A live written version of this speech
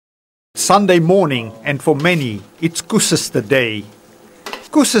Sunday morning, and for many, it's Koesister Day.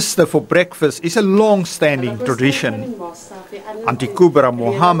 Koesister for breakfast is a long-standing tradition. Auntie Kubra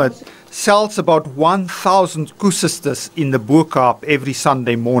Mohammed sells about 1,000 Koesisters in the Boerkaap every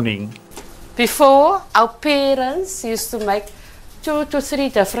Sunday morning. Before, our parents used to make 2 to 3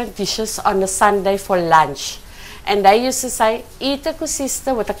 different dishes on a Sunday for lunch. And they used to say, eat a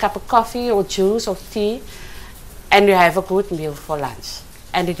Koesister with a cup of coffee or juice or tea, and you have a good meal for lunch.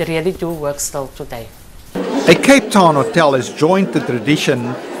 And it really do work still today. A Cape Town hotel has joined the tradition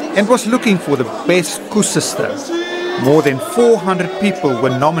and was looking for the best Koesister. More than 400 people were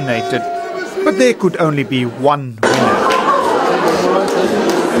nominated, but there could only be one winner.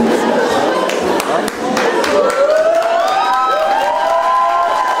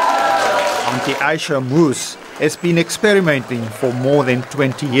 Auntie Aisha Moose has been experimenting for more than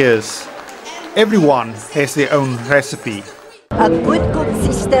 20 years. Everyone has their own recipe. A good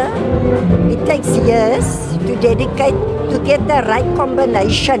Koesister, it takes years to dedicate to get the right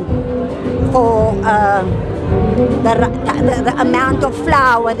combination for the amount of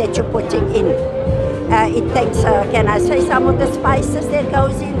flour that you're putting in. It takes, can I say some of the spices that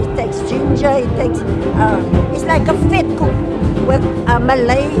goes in? It takes ginger, it takes, it's like a fat cook with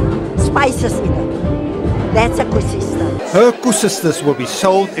Malay spices in it. That's a Koesister. Her Koesisters will be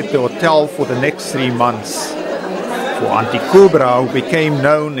sold at the hotel for the next 3 months. For Auntie Kubra, who became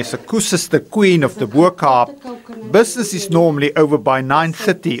known as a Koesister Queen of the Boerkaap, business is normally over by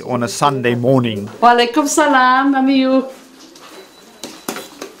 9:30 on a Sunday morning. Walaikum salam, Amiyu.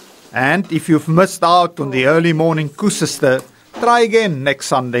 And if you've missed out on the early morning Koesister, try again next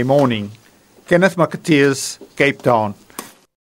Sunday morning. Kenneth Makateers, Cape Town.